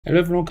Hello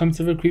everyone, welcome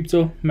to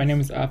Crypto. My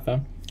name is Arthur.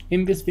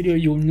 In this video,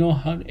 you'll know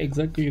how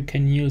exactly you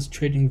can use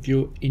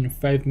TradingView in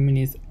 5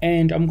 minutes,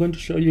 and I'm going to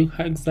show you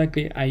how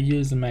exactly I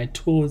use my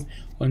tools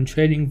on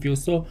TradingView.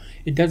 So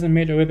it doesn't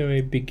matter whether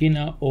you're a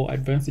beginner or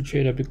advanced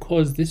trader,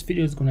 because this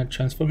video is going to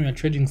transform your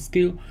trading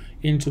skill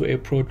into a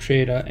pro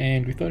trader.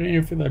 And without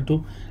any further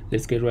ado,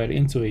 let's get right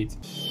into it.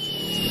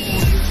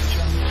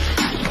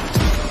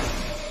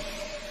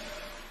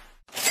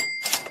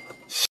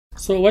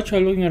 So what you're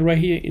looking at right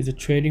here is a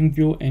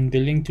TradingView, and the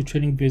link to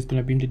TradingView is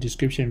going to be in the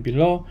description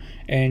below.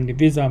 And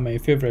these are my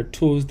favorite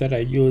tools that I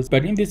use.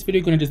 But in this video,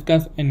 I'm going to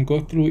discuss and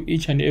go through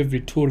each and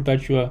every tool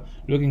that you are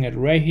looking at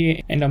right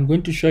here. And I'm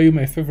going to show you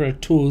my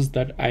favorite tools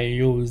that I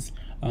use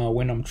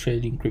when I'm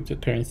trading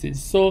cryptocurrencies.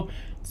 So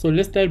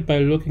let's start by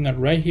looking at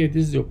right here.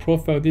 This is your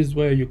profile. This is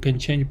where you can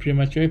change pretty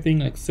much everything,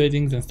 like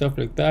settings and stuff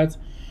like that.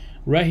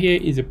 Right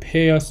here is a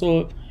pair.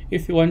 So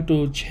if you want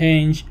to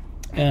change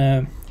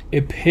a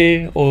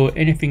pair or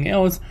anything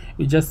else,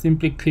 you just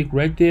simply click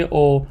right there,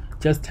 or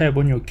just type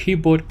on your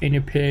keyboard any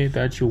pair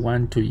that you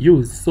want to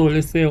use. So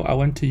let's say I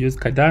want to use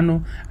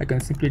Cardano. I can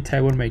simply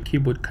type on my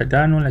keyboard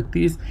Cardano like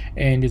this,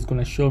 and it's going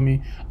to show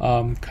me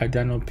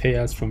Cardano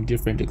pairs from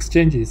different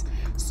exchanges.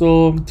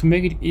 So to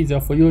make it easier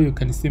for you, you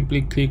can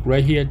simply click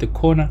right here at the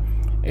corner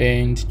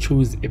and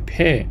choose a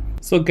pair.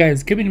 So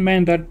guys, keep in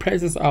mind that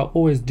prices are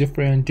always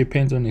different,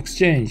 depends on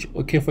exchange.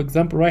 Okay, for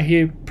example, right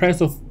here,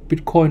 price of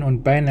Bitcoin on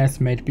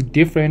Binance might be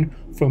different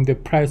from the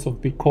price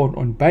of Bitcoin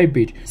on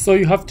Bybit. So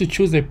you have to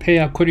choose a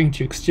pair according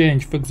to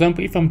exchange. For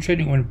example, if I'm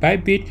trading on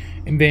Bybit,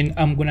 and then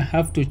I'm gonna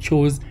have to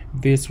choose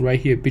this right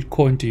here,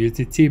 Bitcoin to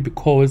USDT,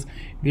 because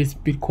this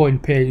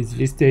Bitcoin pair is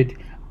listed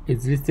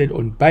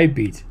on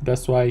Bybit.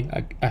 That's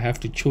why I have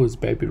to choose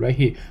Bybit right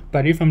here.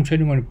 But if I'm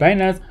trading on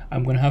Binance,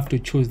 I'm gonna have to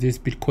choose this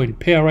Bitcoin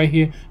pair right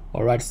here.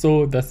 All right,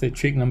 so that's the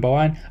trick number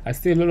one. I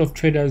see a lot of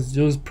traders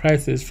use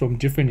prices from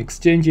different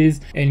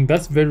exchanges, and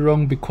that's very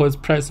wrong, because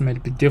price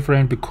might be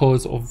different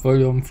because of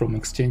volume from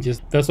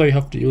exchanges. That's why you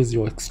have to use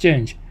your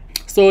exchange.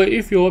 So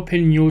if you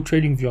open your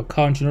TradingView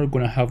account, you're not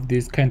going to have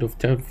this kind of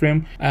time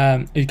frame.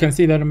 You can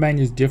see that mine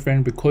is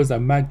different because I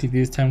marked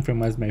this time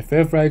frame as my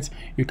favorite.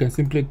 You can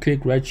simply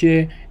click right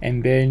here,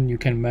 and then you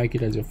can mark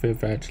it as your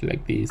favorite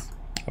like this.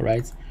 All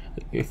right,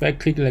 if I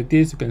click like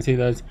this, you can see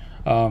that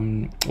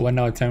 1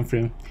 hour time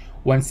frame,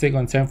 1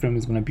 second time frame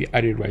is going to be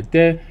added right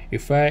there.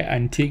 If I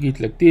untick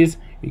it like this,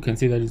 you can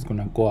see that it's going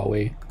to go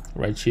away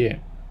right here.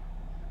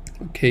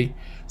 Okay,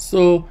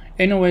 so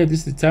anyway,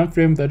 this is the time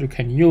frame that you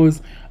can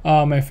use.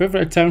 My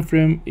favorite time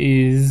frame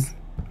is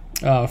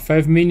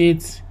 5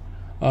 minutes,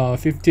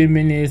 15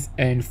 minutes,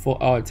 and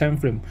 4 hour time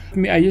frame.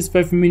 I use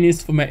 5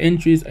 minutes for my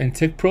entries and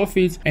take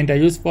profits, and I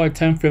use 4 hour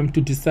time frame to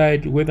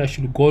decide whether I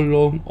should go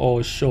long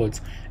or short.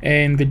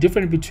 And the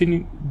difference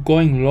between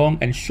going long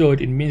and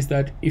short, it means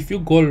that if you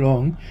go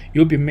long,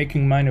 you'll be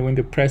making money when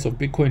the price of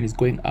Bitcoin is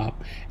going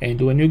up, and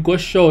when you go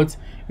short,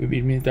 it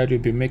means that you'll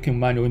be making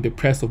money when the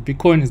price of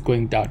Bitcoin is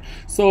going down.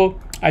 So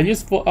I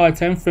use 4 hour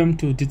time frame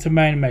to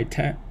determine my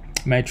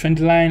trend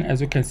line. As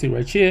you can see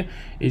right here,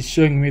 is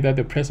showing me that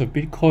the price of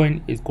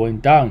Bitcoin is going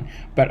down.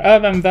 But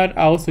other than that,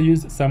 I also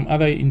use some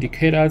other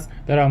indicators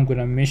that I'm going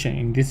to mention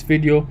in this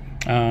video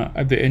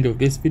at the end of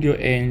this video,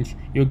 and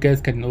you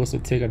guys can also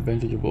take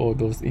advantage of all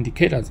those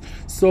indicators.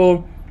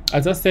 So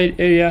as I said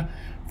earlier,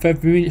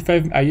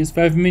 I use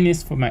 5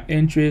 minutes for my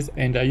entries,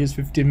 and I use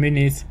 15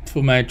 minutes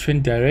for my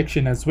trend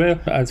direction, as well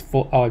as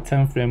 4 hour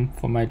time frame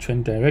for my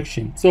trend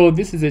direction. So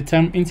this is a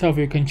time interval.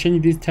 You can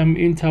change this time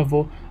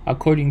interval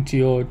according to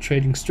your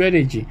trading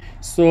strategy.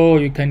 So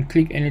you can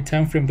click any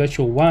time frame that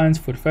you want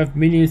for 5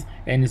 minutes,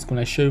 and it's going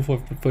to show you for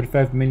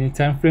 45-minute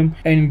time frame.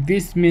 And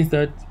this means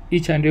that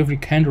each and every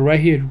candle right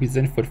here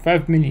represents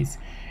 45 minutes.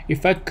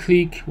 If I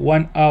click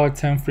 1 hour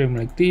time frame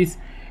like this,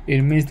 it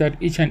means that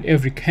each and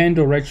every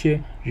candle right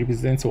here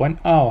represents 1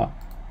 hour.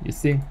 You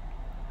see,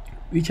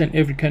 each and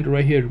every candle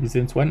right here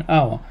represents 1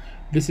 hour.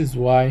 This is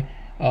why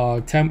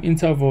time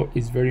interval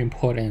is very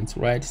important,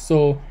 right?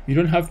 So you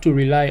don't have to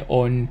rely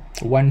on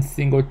one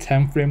single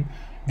time frame.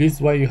 This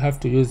is why you have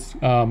to use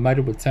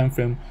multiple time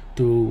frame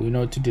to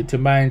to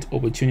determine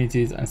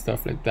opportunities and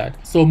stuff like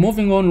that. So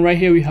moving on, right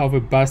here we have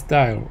a bar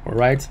style. All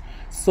right,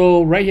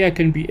 so right here I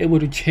can be able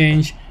to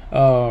change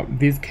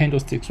these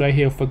candlesticks right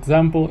here. For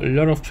example, a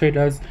lot of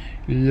traders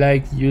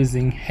like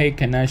using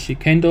Heikin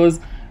candles.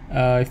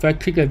 If I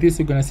click like this,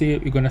 you're gonna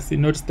see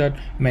notice that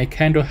my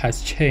candle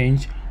has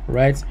changed,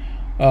 right?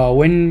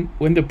 When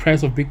the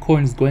price of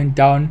Bitcoin is going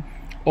down,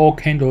 all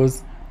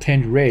candles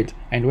turn red,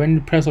 and when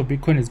the price of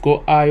Bitcoin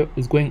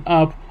is going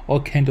up, all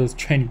candles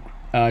turn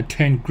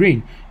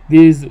green.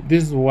 This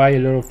is why a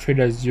lot of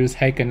traders use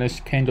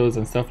Heikin candles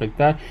and stuff like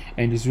that,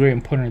 and it's very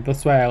important.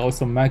 That's why I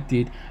also marked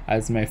it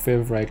as my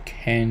favorite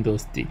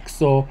candlestick.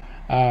 So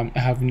I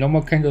have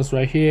normal candles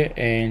right here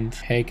and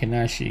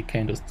Heikin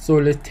candles. So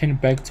let's turn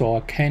back to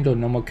our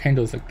normal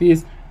candles like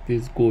this.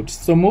 This is good.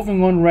 So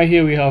moving on, right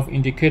here we have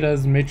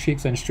indicators,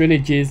 metrics, and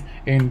strategies,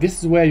 and this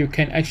is where you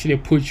can actually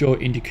put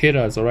your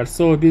indicators. All right,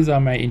 so these are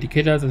my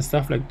indicators and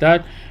stuff like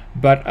that.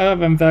 But other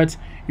than that,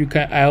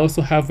 I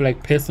also have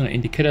like personal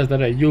indicators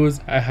that I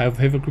use. I have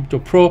Heavy Crypto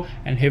Pro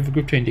and Heavy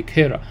Crypto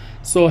Indicator.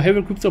 So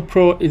Heavy Crypto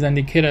Pro is an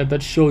indicator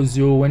that shows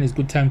you when it's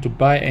good time to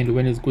buy and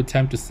when it's good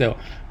time to sell.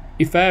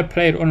 If I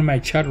apply it on my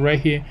chart right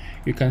here,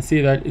 you can see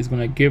that it's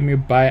gonna give me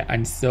buy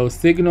and sell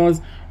signals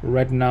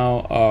right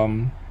now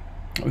on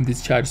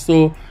this chart.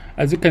 So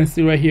as you can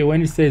see right here,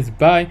 when it says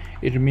buy,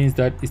 it means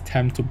that it's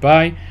time to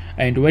buy,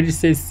 and when it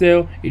says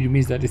sell, it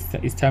means that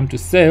it's time to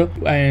sell.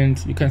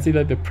 And you can see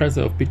that the price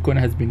of Bitcoin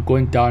has been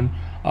going down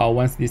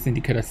once this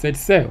indicator said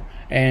sell,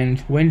 and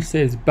when it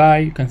says buy,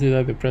 you can see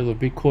that the price of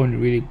Bitcoin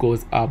really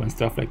goes up and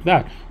stuff like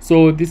that.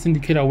 So this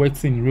indicator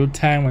works in real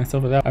time and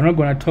stuff like that. I'm not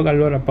going to talk a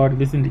lot about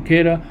this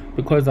indicator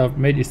because I've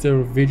made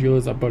several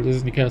videos about this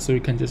indicator, so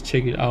you can just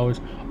check it out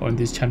on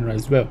this channel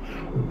as well.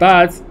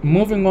 But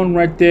moving on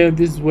right there,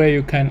 this is where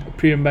you can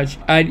pretty much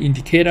add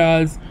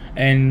indicators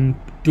and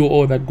do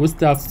all that good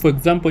stuff. For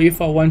example, if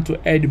I want to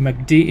add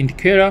MACD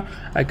indicator,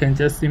 I can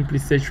just simply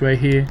search right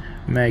here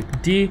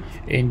MACD,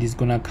 and it's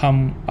gonna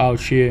come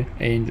out here,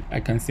 and I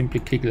can simply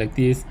click like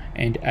this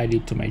and add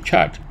it to my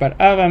chart. But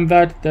other than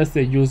that, that's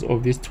the use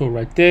of this tool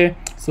right there.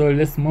 So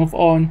let's move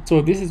on.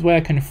 So this is where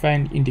I can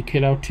find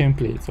indicator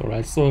templates. All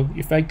right, so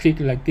if I click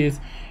like this,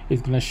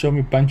 it's gonna show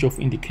me a bunch of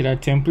indicator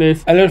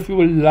templates. A lot of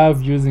people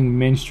love using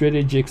main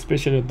strategy,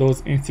 especially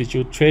those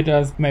institute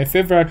traders. My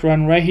favorite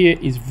one right here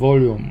is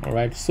volume. All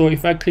right, so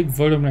if I click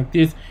volume like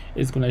this,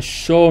 it's gonna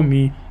show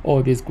me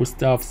all this good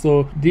stuff.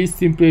 So this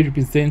simply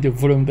represents the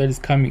volume that is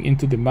coming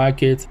into the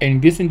market,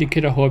 and this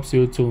indicator helps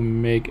you to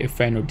make a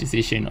final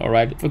decision. All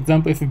right, for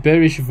example, if a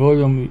bearish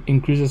volume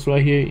increases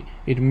right here,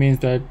 it means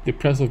that the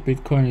price of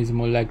Bitcoin is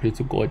more likely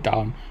to go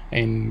down,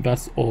 and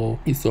that's all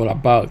it's all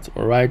about.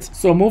 All right,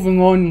 so moving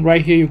on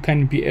right here, you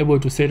can be able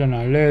to set an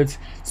alert.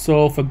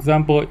 So for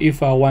example,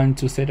 if I want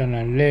to set an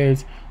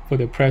alert for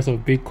the price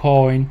of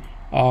Bitcoin,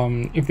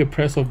 if the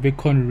price of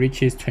Bitcoin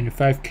reaches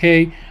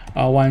 25k,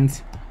 I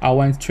want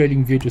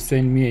TradingView to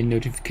send me a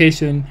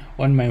notification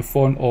on my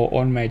phone or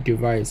on my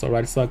device. All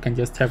right, so I can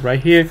just type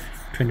right here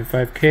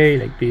 25k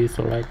like this.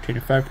 All right,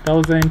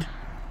 25,000,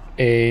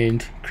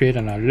 and create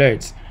an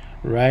alert.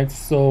 Right,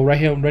 so right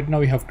here, right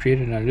now we have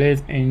created an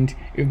alert, and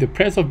if the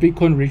price of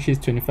Bitcoin reaches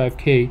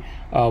 25k,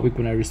 we're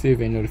gonna receive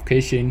a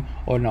notification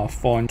on our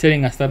phone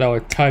telling us that our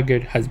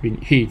target has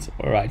been hit.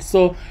 All right,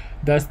 so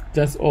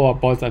that's all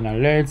about an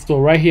alert. So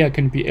right here, I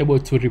can be able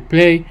to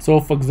replay.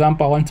 So for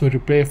example, I want to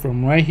replay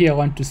from right here. I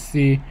want to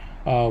see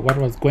what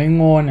was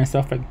going on and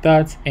stuff like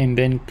that, and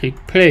then click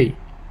play,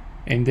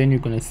 and then you're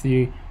gonna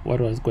see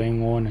what was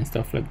going on and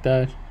stuff like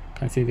that.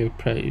 Can see the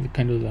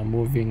candles are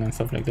moving and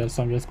stuff like that.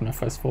 So I'm just gonna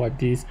fast forward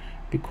this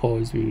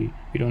because we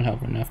don't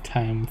have enough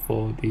time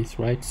for this,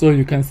 right? So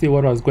you can see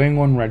what was going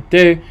on right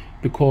there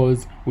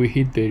because we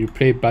hit the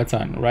replay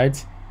button,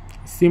 right?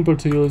 Simple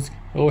to use.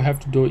 All we have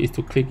to do is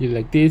to click it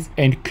like this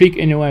and click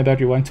anywhere that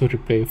you want to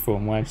replay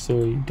from, right? So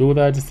you do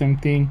that, the same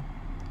thing,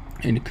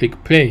 and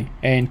click play.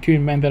 And keep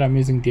in mind that I'm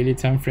using daily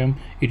time frame.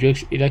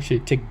 It actually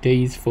takes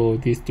days for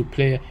this to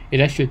play. It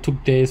actually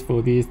took days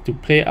for this to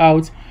play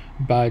out,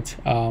 but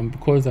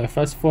because I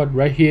fast forward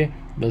right here,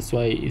 that's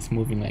why it's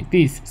moving like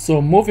this.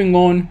 So moving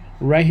on,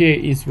 right here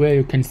is where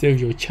you can save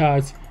your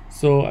charts.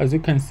 So as you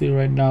can see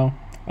right now,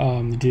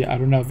 I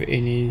don't have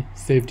any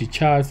saved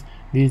charts.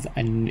 This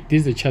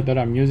is a chart that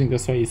I'm using,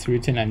 that's why it's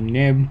written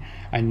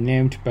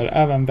unnamed. But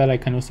other than that, I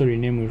can also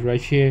rename it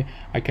right here.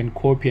 I can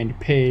copy and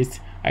paste.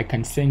 I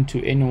can send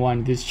to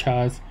anyone this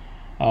chart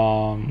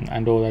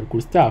and all that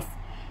good stuff.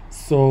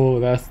 So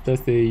that's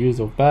the use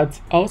of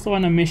that. I also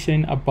want to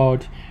mention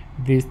about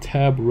this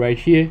tab right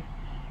here,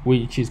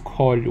 which is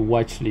called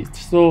watch list.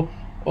 So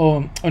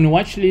on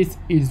watch list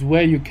is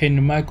where you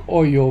can mark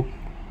all your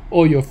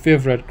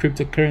favorite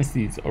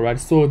cryptocurrencies. All right,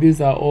 so these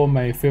are all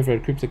my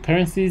favorite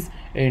cryptocurrencies,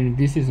 and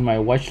this is my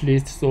watch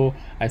list. So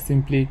I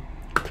simply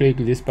click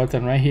this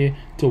button right here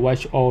to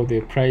watch all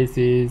the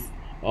prices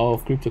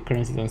of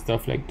cryptocurrencies and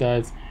stuff like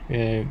that.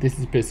 This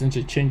is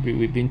percentage change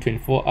within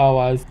 24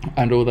 hours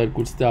and all that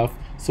good stuff.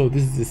 So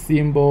this is the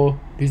symbol,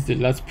 this is the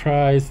last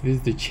price, this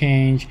is the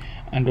change,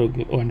 and all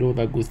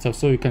that good stuff.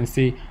 So you can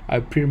see I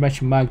pretty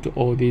much marked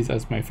all these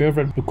as my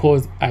favorite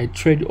because I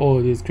trade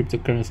all these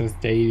cryptocurrencies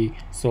daily,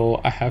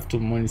 so I have to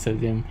monitor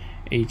them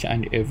each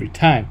and every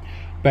time.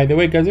 By the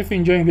way, guys, if you're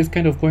enjoying this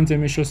kind of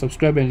content, make sure to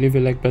subscribe and leave a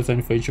like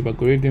button for YouTube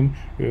algorithm.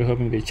 You're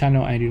helping the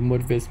channel and it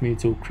motivates me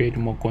to create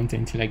more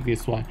content like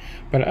this one.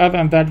 But other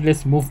than that,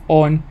 let's move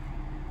on.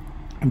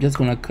 I'm just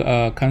gonna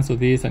cancel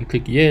this and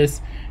click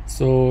yes.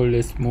 So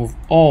let's move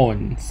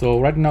on. So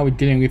right now we're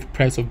dealing with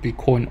price of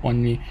Bitcoin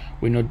only.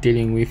 We're not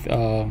dealing with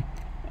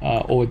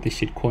all the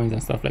shit coins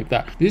and stuff like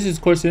that. This is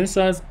called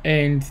sensors,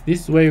 and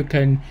this is where you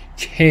can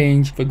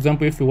change. For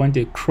example, if you want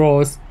a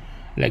cross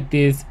like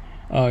this,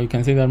 you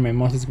can say that my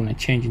mouse is going to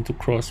change into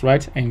cross,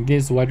 right? And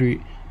this is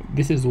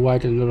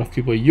what a lot of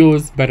people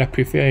use, but I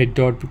prefer a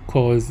dot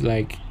because,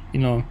 like, you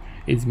know,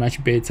 it's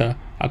much better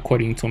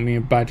according to me.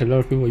 But a lot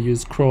of people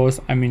use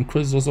cross. I mean,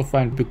 cross is also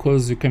fine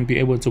because you can be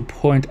able to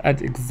point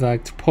at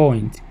exact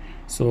point.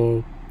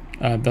 So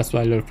that's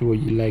why a lot of people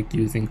like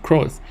using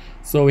cross.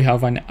 So we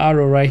have an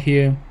arrow right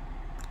here,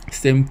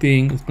 same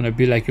thing, it's gonna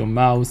be like your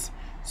mouse,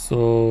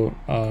 so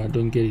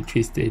don't get it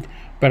twisted.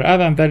 But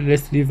other than that,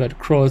 let's leave at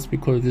cross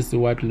because this is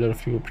what a lot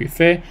of people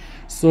prefer.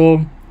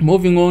 So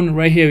moving on,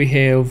 right here we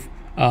have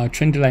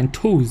trend line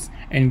tools,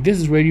 and this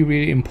is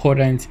really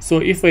important. So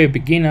if you're a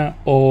beginner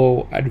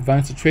or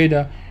advanced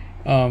trader,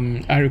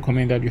 I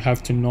recommend that you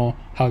have to know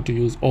how to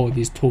use all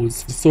these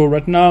tools. So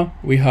right now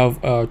we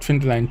have a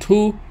trend line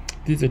tool.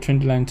 This is a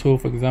trend line tool.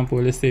 For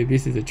example, let's say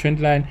this is a trend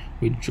line,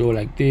 we draw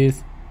like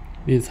this.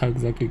 This is how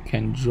exactly you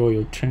can draw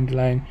your trend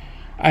line,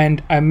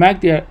 and I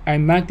marked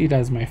it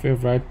as my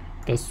favorite.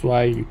 That's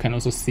why you can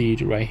also see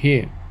it right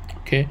here.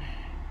 Okay,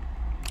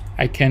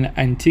 I can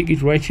untick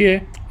it right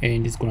here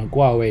and it's gonna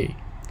go away.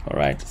 All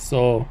right,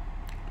 so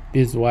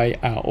this is why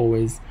I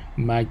always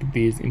mark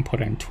these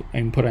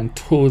important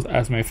tools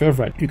as my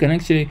favorite. You can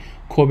actually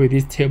copy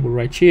this table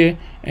right here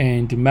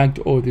and mark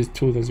all these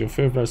tools as your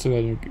favorite, so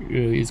that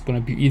it's going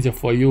to be easier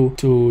for you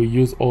to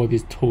use all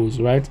these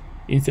tools, right?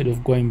 Instead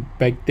of going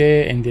back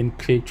there and then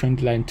click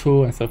trend line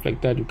tool and stuff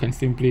like that, you can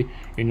simply,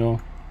 you know,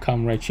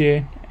 come right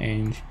here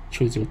and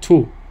choose your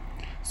tool.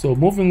 So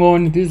moving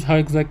on, this is how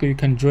exactly you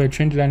can draw a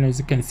trend line. As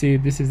you can see,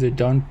 this is a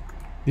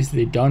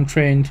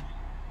downtrend,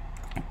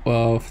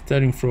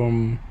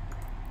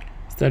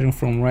 starting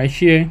from right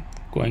here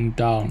going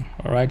down.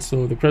 All right,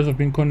 so the price of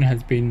Bitcoin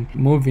has been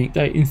moving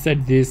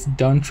inside this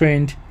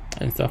downtrend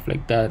and stuff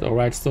like that. All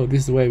right, so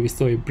this is where we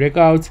saw a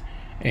breakout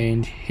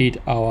and hit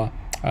our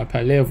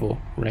upper level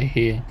right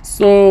here.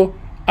 So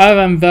other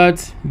than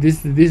that,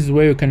 this is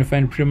where you can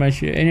find pretty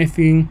much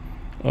anything.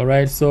 All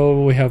right,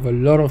 so we have a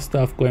lot of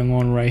stuff going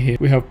on right here.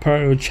 We have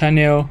parallel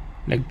channel,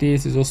 like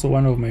this is also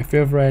one of my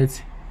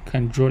favorites. You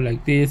can draw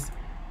like this,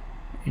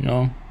 you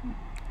know,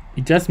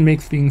 it just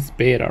makes things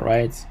better,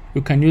 right?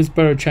 You can use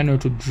parallel channel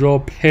to draw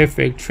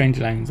perfect trend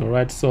lines. All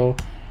right, so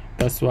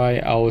that's why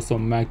I also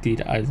marked it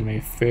as my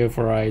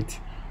favorite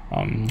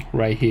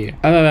right here.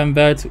 Other than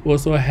that, we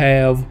also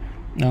have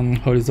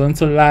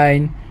horizontal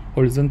line.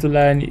 Horizontal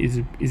line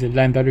is a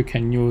line that you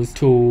can use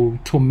to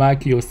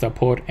mark your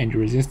support and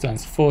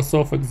resistance for.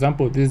 So for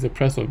example, this is the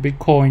price of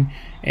Bitcoin,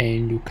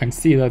 and you can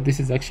see that this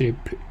is actually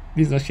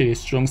a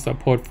strong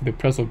support for the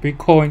price of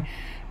Bitcoin.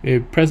 The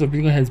price of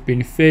Bitcoin has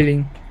been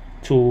failing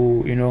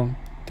to, you know,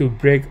 to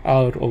break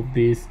out of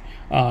this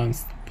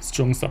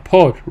strong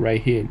support right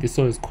here. This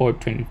one is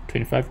called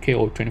 25k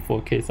or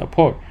 24k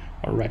support.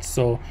 All right,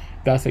 so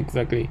that's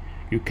exactly,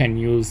 you can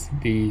use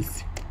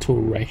this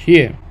tool right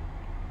here.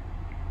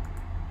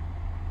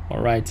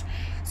 All right,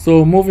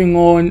 so moving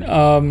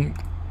on,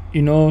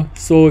 you know,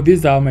 so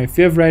these are my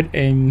favorite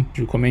and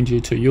recommend you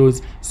to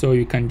use, so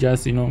you can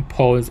just, you know,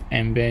 pause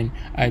and then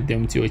add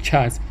them to your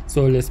charts.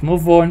 So let's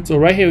move on. So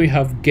right here we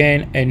have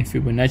Gann and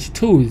Fibonacci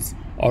tools.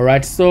 All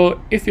right,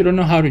 so if you don't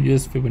know how to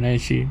use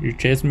Fibonacci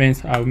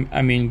retracements,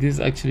 I mean, this is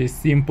actually a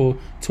simple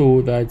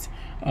tool that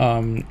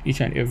each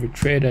and every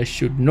trader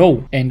should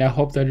know, and I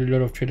hope that a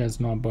lot of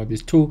traders know about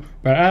this tool.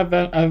 But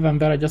other than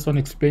that, I just want to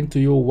explain to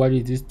you what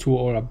is this tool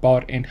all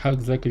about and how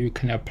exactly you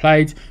can apply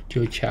it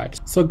to your chart.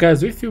 So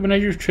guys, with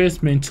Fibonacci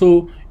retracement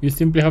tool, you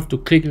simply have to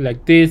click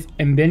like this,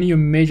 and then you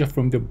measure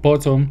from the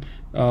bottom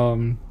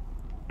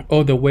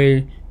all the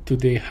way to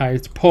the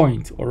highest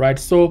point. All right,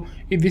 so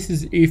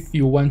if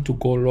you want to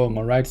go long.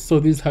 All right, so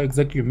this is how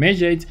exactly you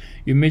measure it.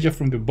 You measure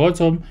from the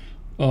bottom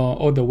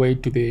all the way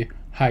to the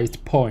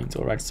highest point.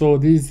 All right, so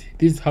this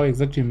is how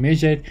exactly you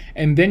measure it,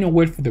 and then you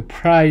wait for the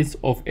price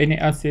of any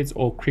assets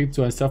or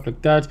crypto and stuff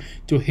like that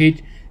to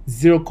hit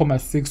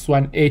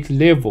 0.618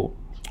 level.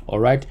 All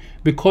right,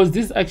 because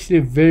this is actually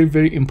a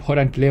very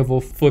important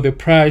level for the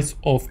price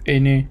of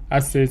any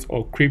assets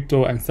or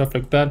crypto and stuff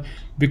like that,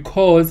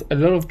 because a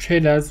lot of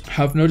traders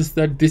have noticed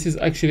that this is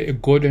actually a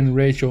golden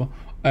ratio,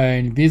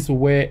 and this is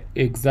where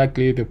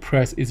exactly the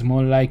price is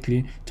more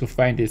likely to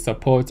find a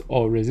support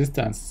or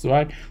resistance,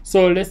 right?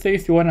 So let's say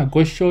if you want to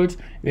go short,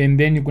 and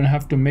then you're gonna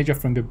have to measure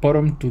from the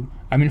bottom to,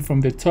 I mean,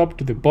 from the top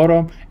to the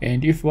bottom,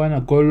 and if you want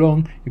to go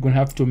long, you're gonna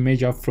have to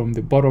measure from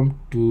the bottom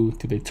to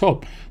the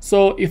top.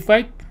 So if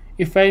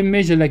I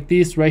measure like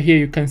this right here,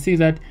 you can see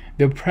that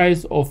the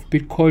price of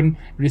Bitcoin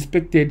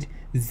respected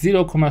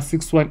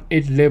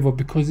 0.618 level,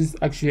 because it's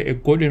actually a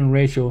golden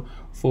ratio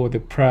for the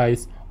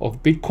price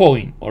of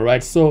Bitcoin. All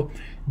right, so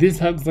this is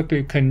how exactly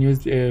you can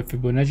use a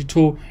Fibonacci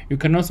tool. You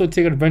can also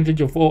take advantage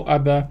of all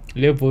other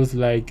levels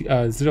like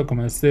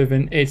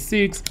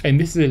 0.786, and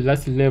this is the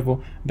last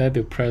level that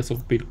the price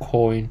of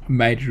Bitcoin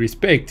might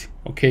respect.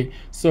 Okay,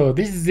 so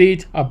this is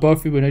it about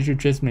Fibonacci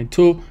retracement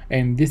tool,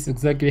 and this is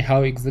exactly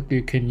how you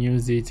can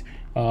use it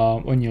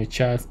on your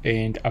chart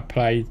and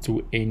apply it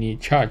to any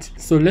chart.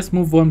 So let's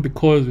move on,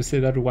 because we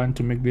said that we want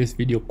to make this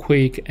video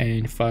quick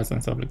and fast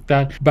and stuff like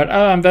that. But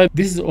other than that,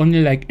 this is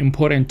only like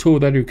important tool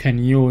that you can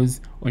use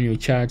on your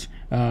chart,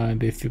 the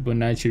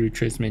Fibonacci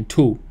retracement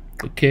tool.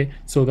 Okay,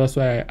 so that's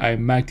why I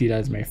marked it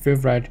as my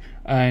favorite,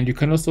 and you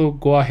can also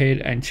go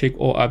ahead and check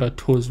all other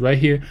tools right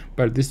here,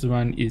 but this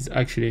one is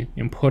actually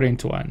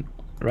important one,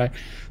 right?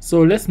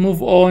 So let's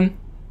move on.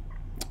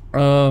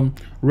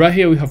 Right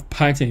here we have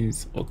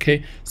patterns.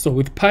 Okay, so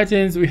with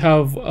patterns we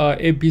have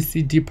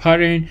ABCD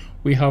pattern,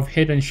 we have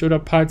head and shoulder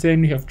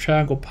pattern, we have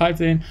triangle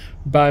pattern,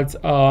 but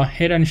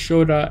head and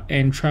shoulder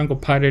and triangle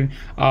pattern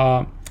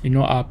are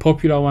are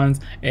popular ones,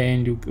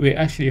 and we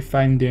actually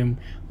find them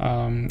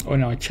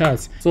on our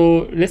charts.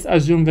 So let's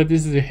assume that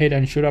this is a head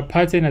and shoulder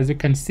pattern, as you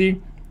can see.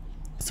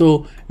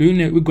 So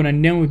we're gonna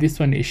name this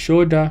one a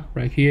shoulder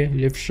right here,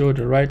 left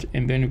shoulder, right?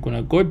 And then we're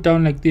gonna go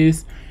down like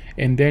this,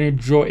 and then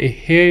draw a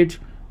head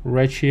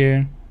right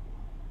here.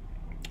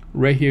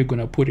 Right here,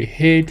 gonna put a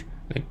head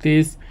like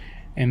this,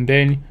 and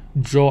then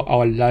draw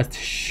our last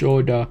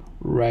shoulder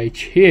right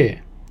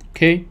here.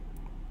 Okay,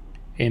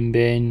 and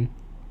then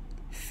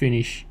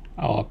finish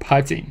our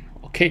pattern.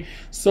 Okay,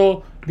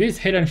 so this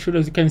head and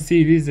shoulders, you can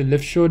see this is the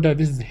left shoulder,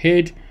 this is the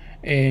head,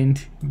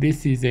 and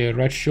this is a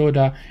right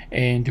shoulder,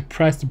 and the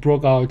price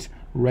broke out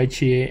right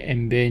here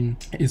and then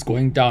is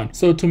going down.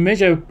 So to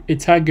measure a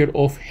target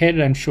of head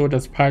and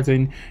shoulders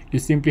pattern, you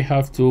simply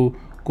have to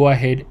go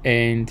ahead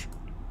and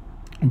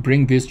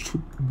bring this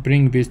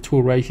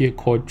tool right here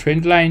called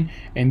trend line,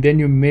 and then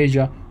you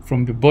measure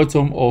from the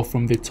bottom or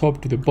from the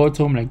top to the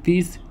bottom like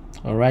this.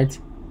 All right,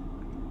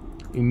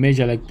 you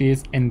measure like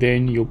this, and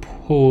then you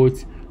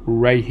put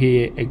right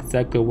here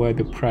exactly where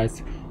the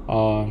price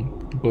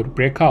would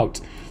break out.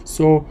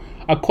 So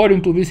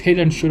according to this head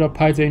and shoulder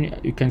pattern,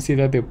 you can see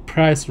that the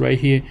price right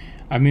here,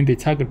 I mean the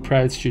target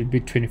price, should be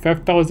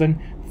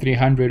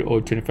 25,300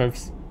 or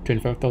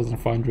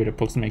 25,500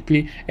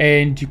 approximately.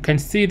 And you can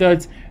see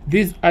that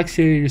this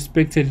actually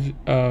respected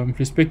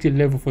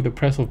level for the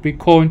price of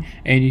Bitcoin,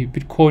 and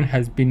Bitcoin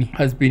has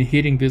been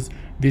hitting this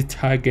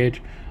target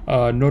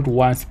not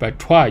once but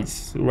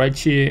twice, right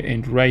here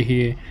and right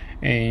here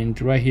and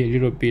right here a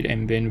little bit,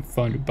 and then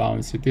found a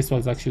bounce. So this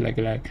was actually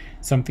like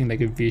something like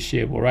a V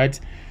shape. All right,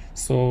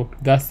 so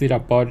that's it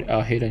about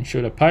our head and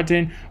shoulder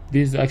pattern.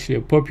 This is actually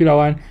a popular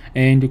one,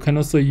 and you can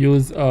also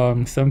use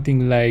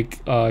something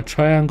like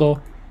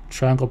triangle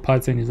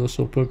pattern is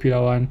also a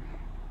popular one,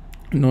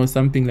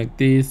 something like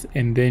this,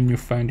 and then you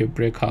find a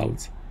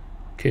breakout.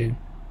 Okay,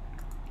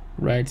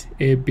 right,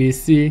 A, B,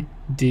 C,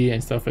 D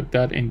and stuff like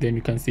that, and then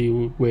you can see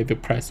where the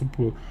price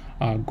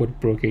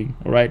got broken.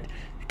 All right,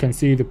 you can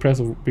see the price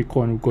of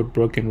Bitcoin got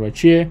broken right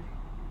here,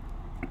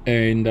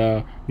 and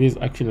this is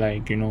actually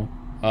like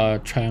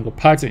triangle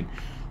pattern.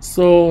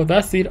 So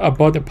that's it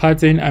about the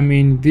pattern. I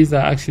mean, these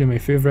are actually my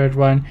favorite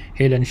one,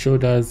 head and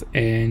shoulders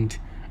and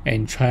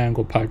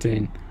triangle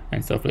pattern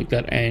and stuff like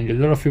that, and a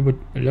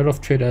lot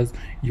of traders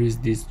use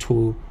these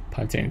two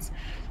patterns.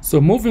 So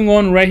moving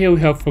on, right here we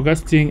have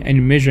forecasting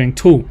and measuring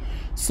tool.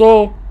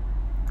 So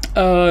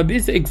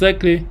this is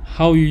exactly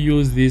how you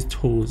use these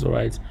tools. All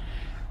right,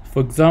 for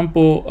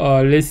example,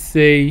 let's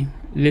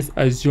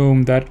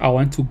assume that I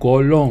want to go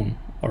long.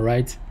 All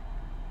right,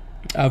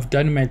 I've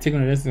done my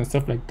technical analysis and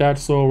stuff like that.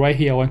 So right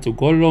here I want to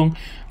go long.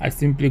 I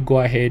simply go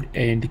ahead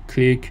and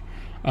click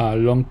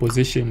long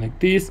position like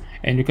this,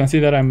 and you can see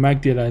that I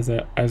marked it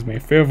as my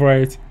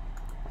favorite.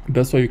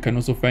 That's why you can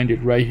also find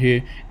it right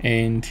here,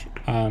 and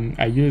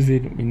I use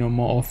it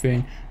more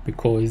often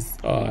because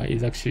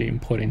it's actually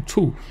important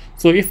too.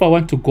 So if I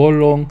want to go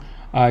long,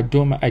 I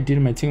did my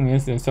technical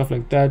analysis and stuff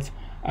like that,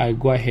 I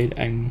go ahead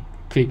and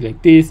click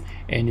like this,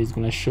 and it's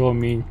gonna show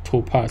me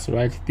two paths.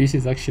 Right, this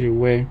is actually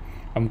where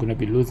I'm gonna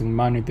be losing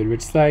money, the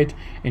red side,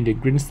 and the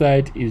green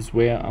side is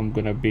where I'm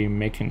gonna be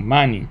making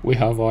money. We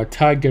have our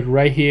target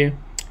right here,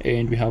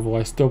 and we have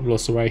our stop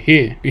loss right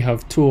here. We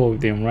have two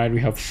of them, right?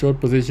 We have short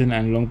position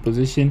and long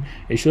position.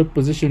 A short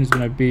position is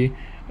going to be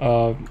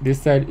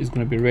this side is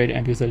going to be red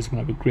and this side is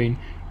going to be green,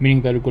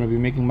 meaning that we're going to be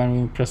making money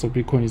when the price of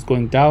Bitcoin is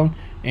going down,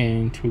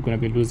 and we're going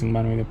to be losing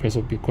money when the price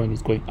of Bitcoin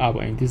is going up.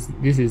 And this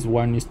is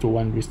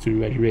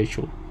 1:1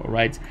 ratio. All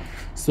right,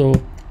 so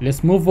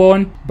let's move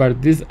on.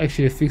 But this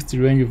actually fixed the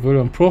range of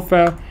volume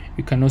profile.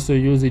 You can also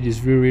use it.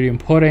 It's really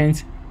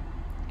important.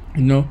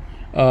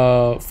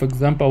 For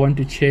example, I want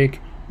to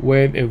check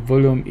where the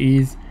volume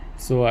is,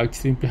 so I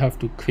simply have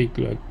to click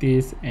like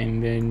this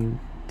and then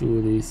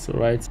do this. All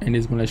right, and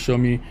it's going to show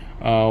me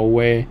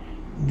where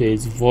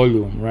there's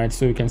volume, right?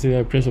 So you can see that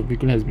the price of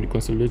Bitcoin has been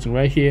consolidating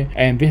right here,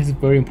 and this is a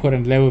very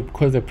important level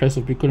because the price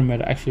of Bitcoin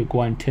might actually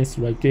go and test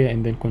right there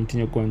and then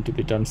continue going to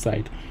the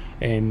downside,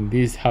 and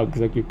this is how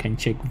exactly you can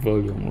check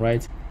volume,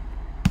 right?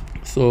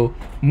 So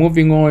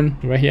moving on,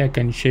 right here I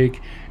can check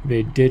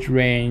the date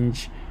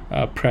range,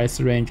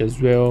 price range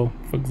as well.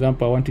 For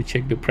example, I want to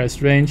check the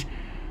price range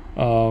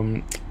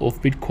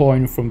of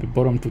Bitcoin from the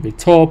bottom to the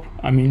top.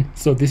 I mean,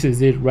 so this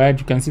is it, right?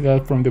 You can see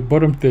that from the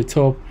bottom to the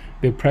top,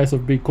 the price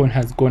of Bitcoin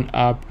has gone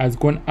up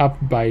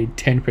by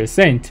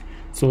 10%.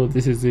 So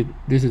this is it.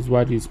 This is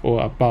what it's all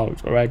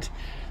about. All right,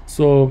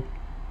 so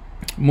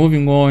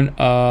moving on,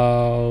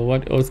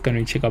 what else can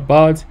we check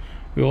about?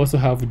 We also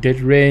have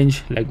date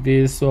range like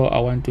this. So I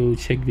want to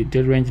check the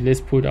date range. Let's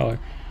put our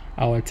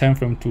time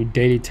frame to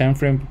daily time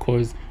frame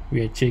because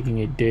we are checking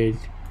a date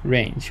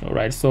range. All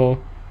right,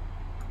 so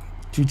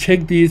to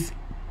check this,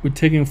 we're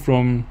taking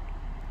from,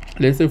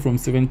 let's say, from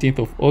 17th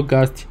of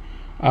August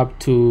up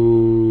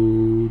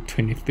to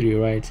 23,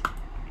 right?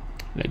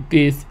 like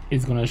this,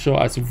 it's going to show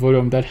us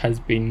volume that has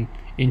been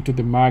into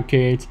the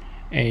market,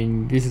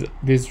 and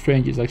this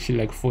range is actually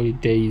like 40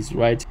 days,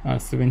 right?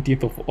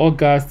 17th of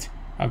August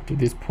up to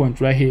this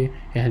point right here,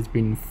 it has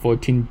been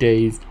 14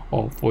 days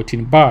or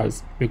 14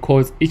 bars,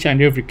 because each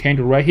and every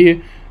candle right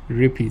here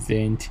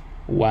represent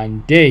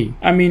 1 day.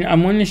 I mean,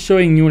 I'm only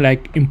showing you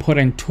like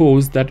important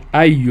tools that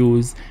I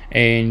use,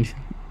 and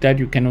that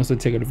you can also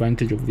take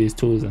advantage of these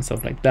tools and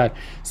stuff like that.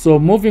 So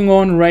moving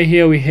on, right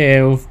here we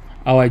have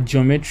our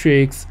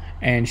geometrics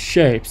and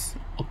shapes.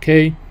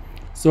 Okay,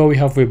 so we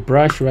have a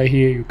brush right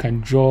here. You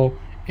can draw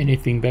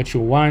anything that you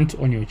want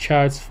on your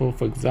charts. For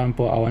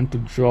example, I want to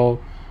draw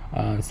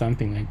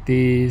something like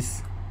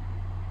this,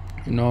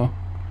 you know,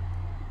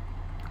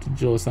 to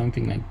draw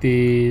something like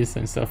this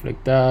and stuff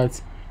like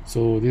that.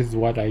 So this is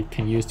what I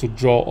can use to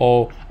draw,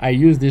 or I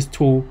use this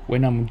tool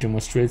when I'm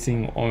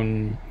demonstrating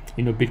on,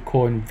 you know,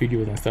 Bitcoin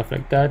videos and stuff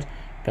like that.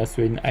 That's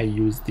when I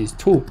use this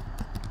tool.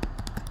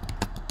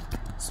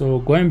 So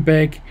going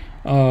back,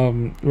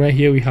 right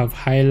here we have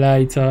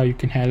highlighter. You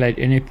can highlight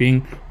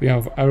anything. We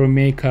have arrow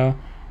maker.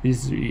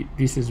 This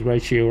is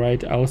right here,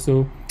 right?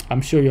 Also,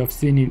 I'm sure you have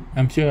seen it.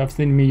 I'm sure you have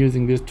seen me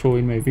using this tool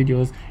in my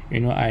videos.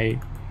 You know, I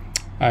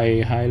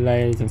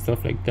highlight and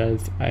stuff like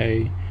that.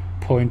 I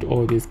point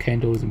all these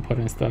candles,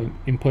 important stuff,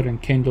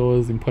 important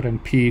candles,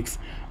 important peaks,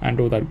 and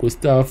all that good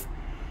stuff.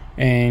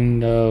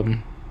 And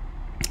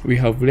we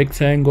have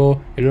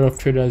rectangle. A lot of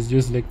traders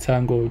use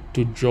rectangle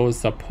to draw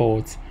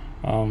support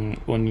on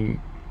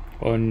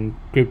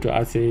crypto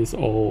assets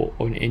or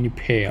on any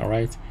pair,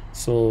 right?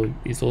 So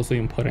it's also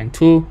important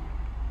too.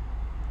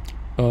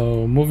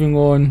 Moving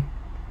on,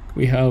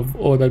 we have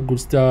all that good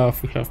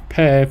stuff. We have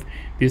path.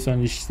 This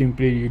one is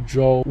simply you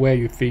draw where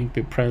you think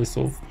the price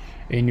of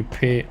any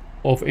pair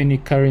of any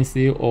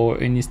currency or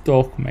any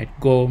stock might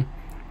go,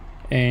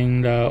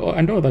 and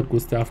all that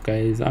good stuff,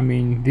 guys. I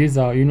mean, these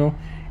are, you know,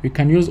 you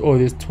can use all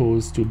these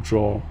tools to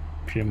draw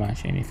pretty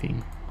much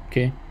anything.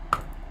 Okay,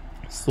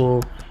 so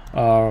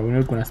we're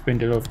not gonna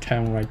spend a lot of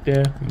time right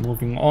there. We're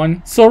moving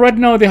on. So right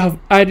now they have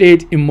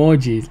added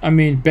emojis. I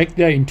mean, back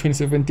there in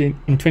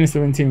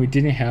 2017 we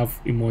didn't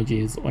have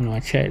emojis on our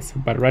charts,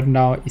 but right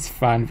now it's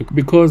fun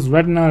because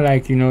right now,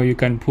 like, you know, you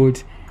can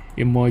put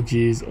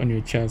emojis on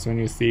your charts when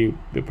you see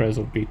the price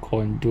of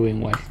Bitcoin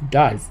doing what it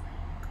does.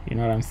 You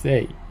know what I'm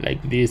saying?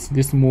 Like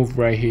this move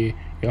right here,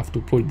 you have to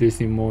put this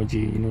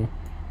emoji, you know,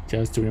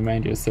 just to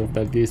remind yourself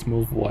that this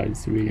move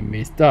was really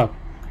messed up.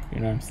 You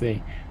know what I'm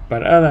saying?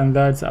 But other than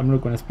that, I'm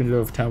not going to spend a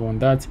lot of time on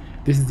that.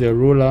 This is the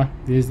ruler.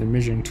 This is the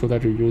measuring tool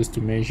that we use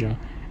to measure,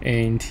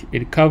 and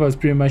it covers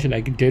pretty much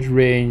like dead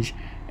range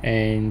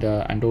and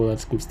all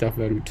that good stuff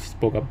that we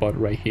spoke about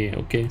right here.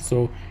 Okay,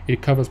 so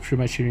it covers pretty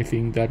much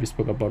anything that we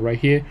spoke about right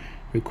here,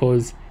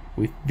 because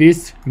with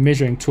this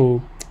measuring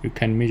tool you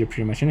can measure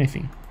pretty much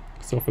anything.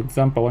 So for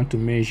example, I want to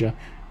measure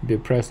the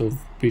price of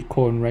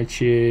Bitcoin right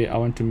here. I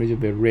want to measure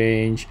the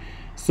range.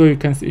 So you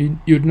can see,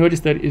 you'd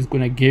notice that it's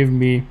going to give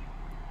me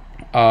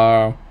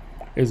the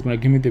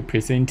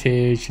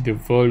percentage, the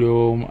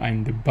volume,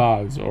 and the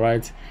bars. All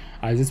right,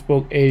 as I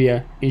spoke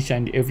earlier, each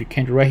and every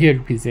candle right here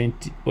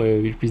represent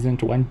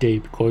 1 day,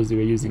 because we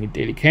were using a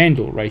daily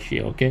candle right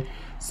here. Okay,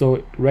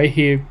 so right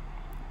here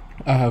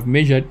I have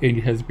measured, and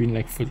it has been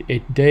like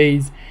 48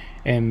 days,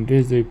 and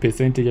this is a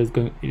percentage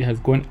it has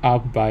gone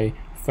up by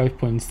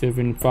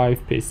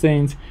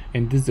 5.75%,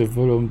 and this is the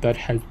volume that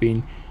has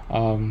been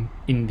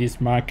in this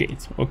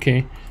market.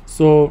 Okay,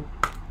 so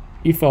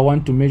if I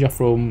want to measure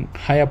from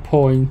higher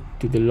point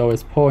to the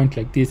lowest point,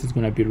 like this, is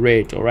going to be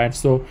red. All right,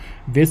 so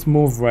this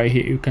move right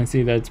here, you can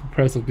see that the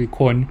price of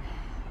Bitcoin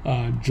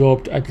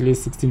dropped at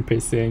least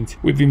 16%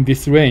 within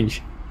this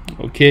range.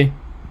 Okay,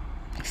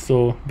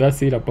 so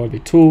that's it about the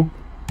tool.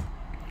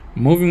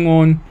 Moving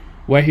on,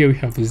 right here we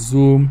have the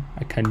zoom.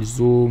 I can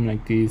zoom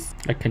like this.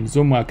 I can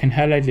zoom, I can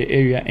highlight the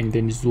area and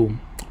then zoom.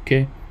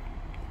 Okay,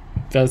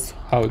 that's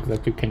how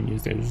exactly you can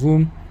use the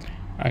zoom.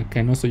 I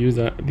can also use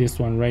this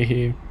one right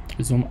here,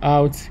 zoom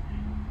out.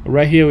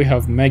 Right here we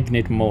have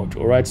magnet mode.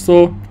 All right,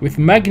 so with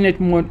magnet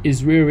mode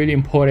is really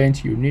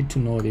important. You need to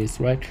know this,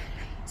 right?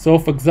 So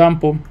for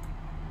example,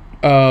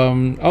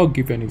 I'll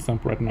give you an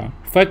example right now.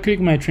 If I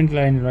click my trend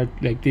line right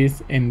like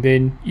this, and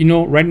then, you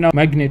know, right now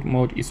magnet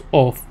mode is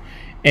off,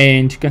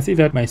 and you can see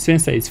that my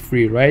sensor is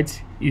free,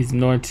 right? Is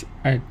not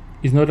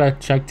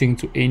attracting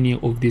to any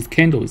of these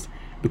candles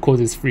because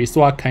it's free.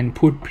 So I can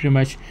put pretty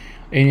much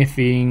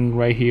anything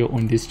right here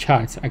on this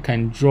chart. I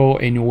can draw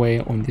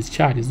anywhere on this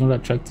chart. It's not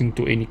attracting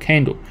to any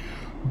candle.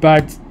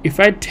 But if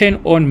I turn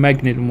on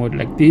magnet mode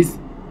like this,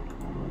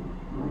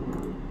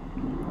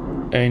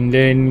 and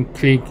then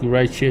click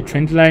right here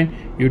trend line,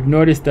 you'd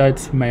notice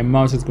that my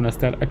mouse is going to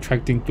start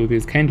attracting to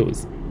these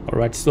candles. All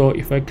right, so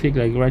if I click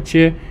like right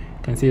here,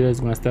 you can see that it's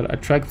going to start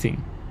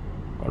attracting.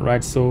 All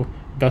right, so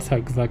that's how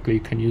exactly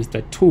you can use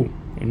that tool.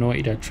 You know,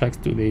 it attracts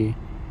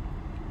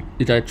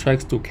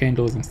to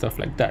candles and stuff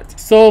like that.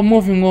 So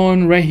moving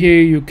on, right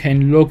here you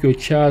can lock your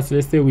charts.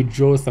 Let's say we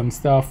draw some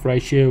stuff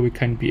right here, we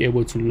can be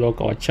able to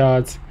lock our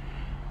charts.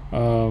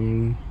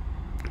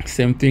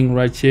 Same thing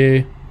right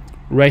here,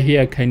 right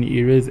here I can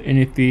erase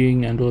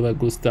anything and all that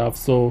good stuff.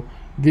 So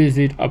this is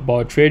it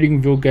about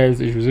TradingView, guys.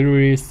 It's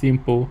really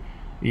simple.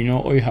 You know,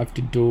 all you have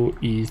to do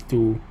is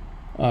to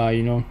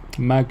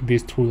mark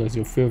these tools as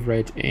your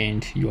favorite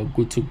and you are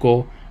good to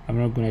go. I'm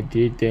not gonna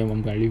delete them,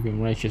 I'm gonna leave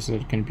them right here so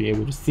you can be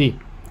able to see.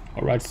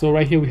 All right, so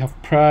right here we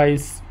have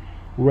price,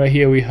 right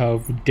here we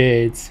have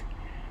date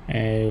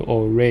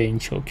or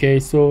range. Okay,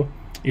 so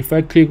if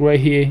I click right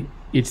here,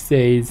 it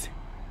says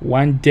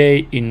 1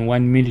 day in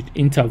 1 minute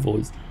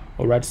intervals.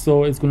 All right,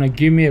 so it's gonna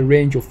give me a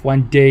range of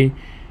 1 day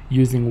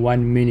using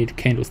 1 minute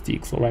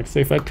candlesticks. All right, so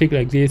if I click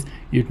like this,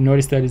 you'd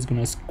notice that it's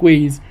gonna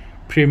squeeze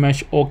pretty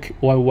much all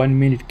 1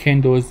 minute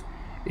candles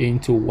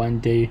into 1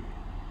 day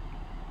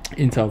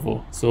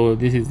interval. So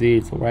this is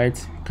it. All right,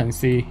 you can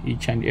see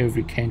each and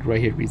every candle right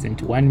here is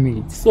into 1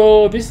 minute.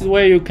 So this is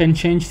where you can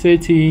change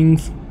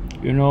settings.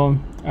 You know,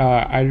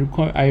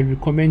 I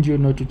recommend you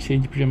not to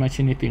change pretty much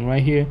anything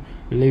right here.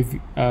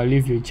 Leave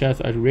your charts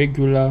at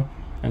regular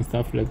and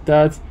stuff like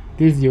that.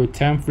 This is your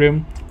time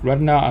frame. Right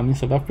now I'm in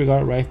South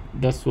Africa, right?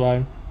 That's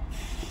why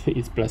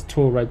it's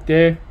 +2 right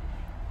there,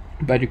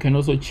 but you can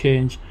also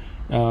change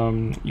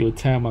your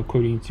time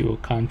according to your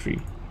country.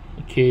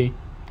 Okay,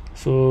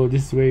 so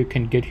this is where you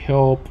can get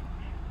help.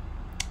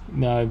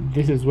 Now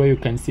this is where you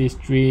can see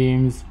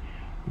streams,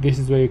 this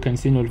is where you can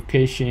see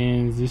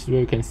notifications, this is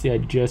where you can see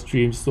idea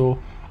streams, so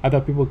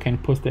other people can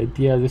post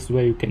ideas. This is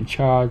where you can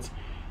chart.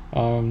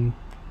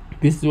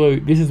 This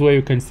is where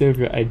you can save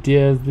your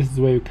ideas. This is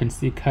where you can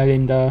see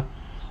calendar.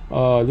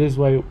 This is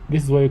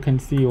where you can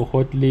see your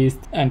hot list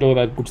and all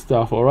that good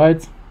stuff. All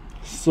right,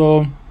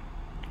 so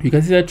you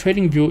can see that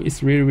TradingView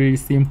is really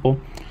simple.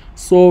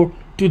 So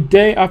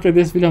today, after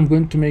this video, I'm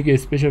going to make a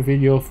special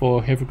video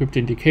for heavy crypto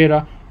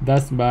indicator.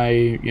 That's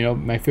my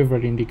my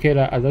favorite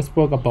indicator. As I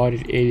spoke about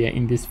it earlier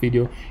in this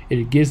video,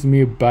 it gives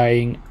me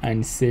buying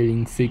and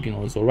selling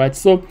signals. All right,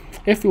 so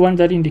if you want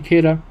that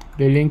indicator,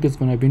 the link is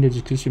going to be in the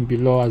description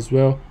below as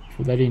well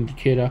for that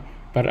indicator.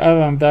 But other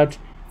than that,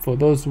 for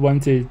those who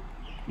wanted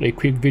a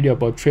quick video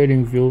about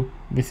TradingView,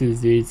 this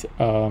is it.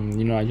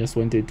 I just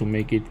wanted to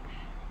make it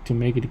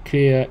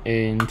clear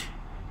and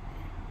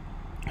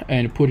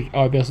put it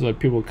out there so that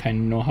people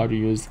can know how to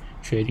use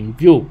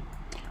TradingView.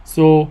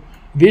 So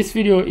this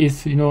video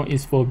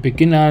is for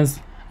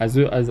beginners as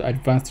well as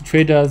advanced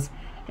traders,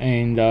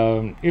 and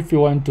if you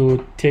want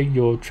to take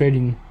your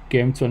trading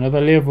game to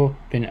another level,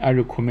 then I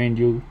recommend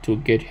you to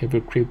get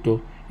heavy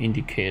crypto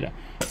indicator.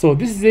 So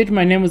this is it.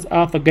 My name is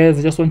Arthur, guys.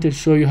 I just wanted to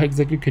show you how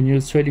exactly you can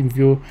use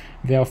TradingView.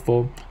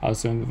 Therefore, I'll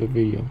see you in the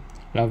video.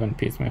 Love and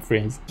peace, my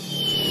friends.